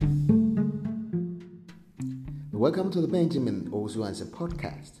Welcome to the Benjamin Also Answer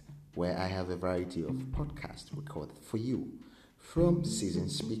podcast, where I have a variety of podcasts recorded for you from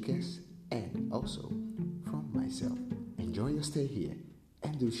seasoned speakers and also from myself. Enjoy your stay here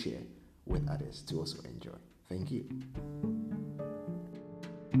and do share with others to also enjoy. Thank you.